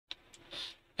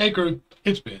Hey crew,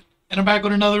 it's Ben, and I'm back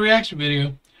with another reaction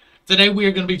video. Today we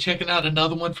are going to be checking out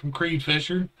another one from Creed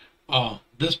Fisher.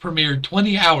 This premiered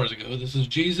 20 hours ago. This is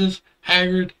Jesus,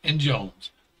 Haggard, and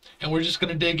Jones. And we're just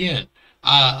going to dig in.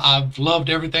 I've loved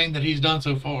everything that he's done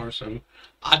so far, so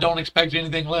I don't expect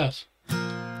anything less.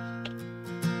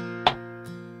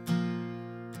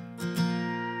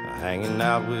 Hanging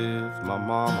out with my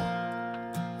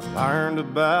mama, learned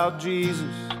about Jesus.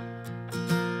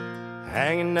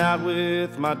 Hanging out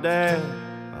with my dad,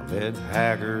 I met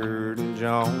Haggard and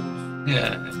Jones.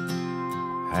 Yeah.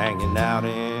 Hanging out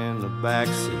in the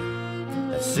backseat,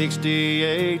 that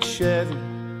 68 Chevy.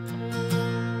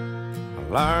 I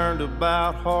learned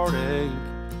about heartache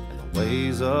and the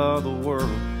ways of the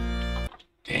world.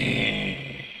 Damn.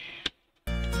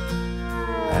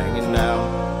 Hanging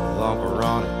out with Uncle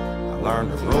Ronnie, I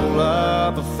learned to roll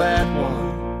up a fat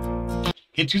one.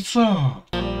 Get your song.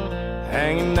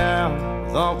 Hanging out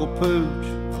with Uncle Pooch,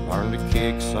 I learned to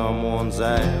kick someone's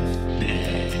ass.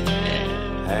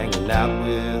 Hanging out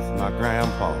with my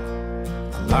grandpa,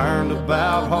 I learned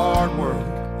about hard work.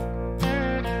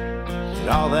 Get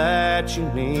all that you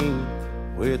need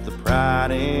with the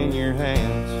pride in your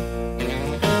hands.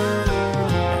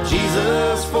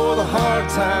 Jesus for the hard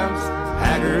times,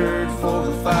 Haggard for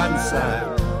the fighting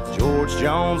side, George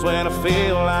Jones when I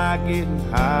feel like getting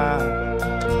high.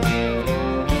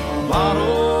 Bottle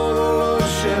on a low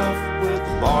shelf with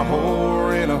a bar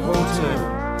whore in a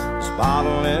hotel. This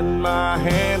bottle in my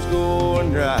hands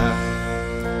going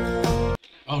dry.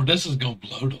 Oh, this is gonna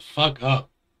blow the fuck up.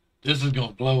 This is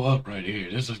gonna blow up right here.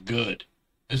 This is good.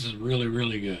 This is really,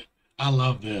 really good. I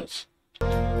love this.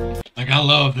 I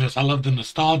love this. I love the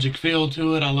nostalgic feel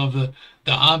to it. I love the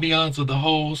ambiance of the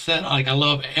whole set. I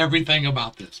love everything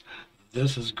about this.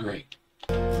 This is great.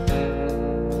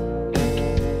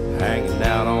 Hanging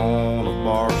out on a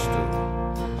bar stool,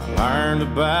 I learned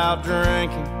about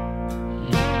drinking.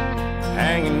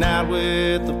 Hanging out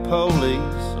with the police,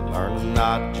 I learned I'm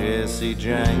not Jesse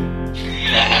James.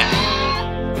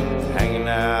 Hanging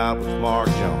out with Mark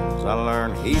Jones, I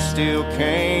learned he still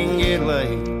can't get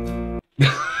laid.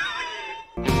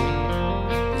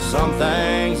 Some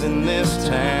things in this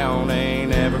town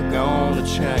ain't ever gonna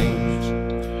change.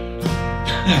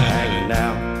 Hanging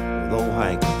out with old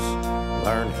Hankins,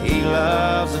 learned he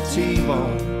loves a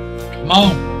T-bone. Come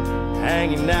on.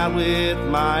 Hanging out with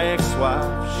my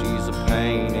ex-wife, she's a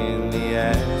pain in the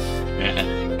ass.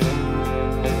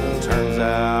 Turns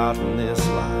out in this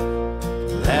life,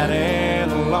 that in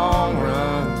the long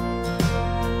run,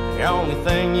 the only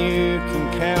thing you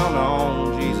can count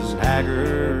on, Jesus,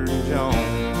 Haggard, and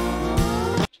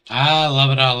Jones. I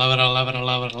love it, I love it, I love it, I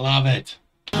love it, I love it.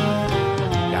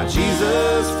 Got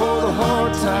Jesus for the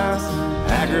hard times,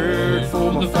 Haggard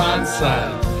for my fighting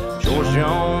side, George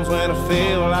Jones when I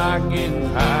feel like getting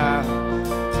high.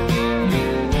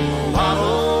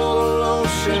 Bottle on a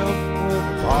shelf with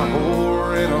a bar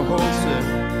whore in a hotel.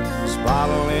 This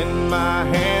bottle in my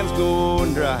hands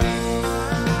going dry.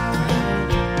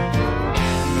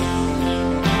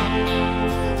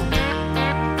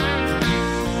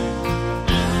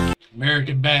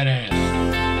 American Badass.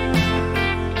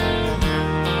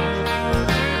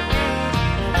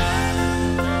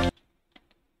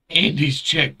 Andy's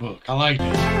checkbook. I like it.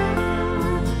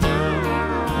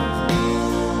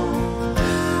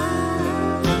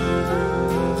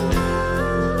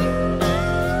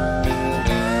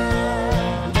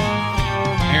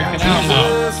 American Outlaw.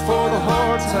 Jesus for the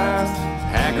hard times,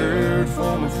 Haggard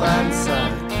for my fighting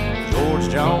side, George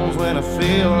Jones when I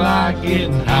feel like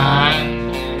getting high.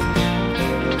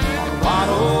 On a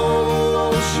bottle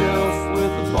on the shelf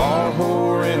with a bar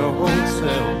whore in a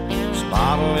hotel.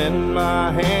 Bottle in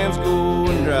my hands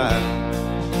going dry.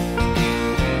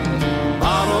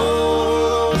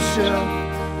 Bottle on the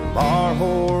shelf, bar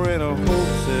whore in a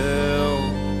hotel.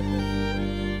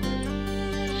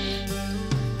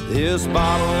 This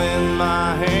bottle in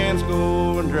my hands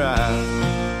going dry.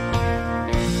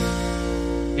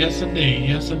 Yes, indeed.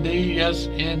 Yes, indeed. Yes,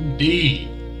 indeed.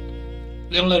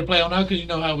 We're going to let it play on out because you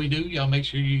know how we do. Y'all make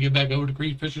sure you get back over to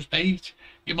Creed Fisher's page.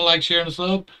 Give him a like, share, and a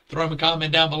sub. Throw him a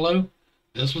comment down below.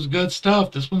 This was good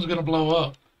stuff. This one's going to blow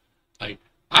up. Like,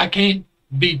 I can't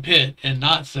be Pitt and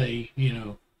not say, you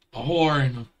know, a whore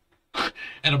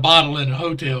and a bottle in a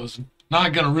hotel is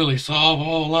not going to really solve a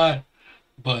whole lot.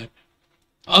 But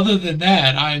other than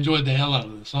that, I enjoyed the hell out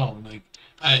of the song. Like,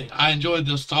 I enjoyed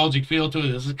the nostalgic feel to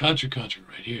it. This is country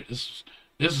right here. This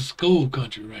is school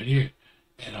country right here.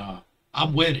 And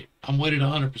I'm with it. I'm with it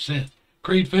 100%.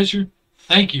 Creed Fisher,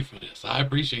 thank you for this. I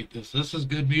appreciate this. This is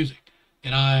good music.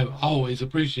 And I always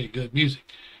appreciate good music.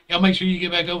 Y'all make sure you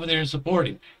get back over there and support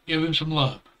him. Give him some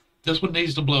love. This one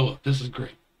needs to blow up. This is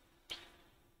great.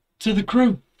 To the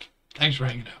crew, thanks for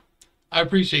hanging out. I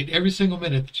appreciate every single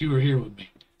minute that you were here with me.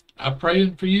 I'm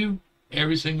praying for you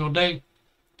every single day.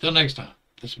 Till next time,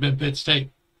 this has been Pit Steak.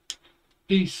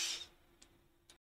 Peace.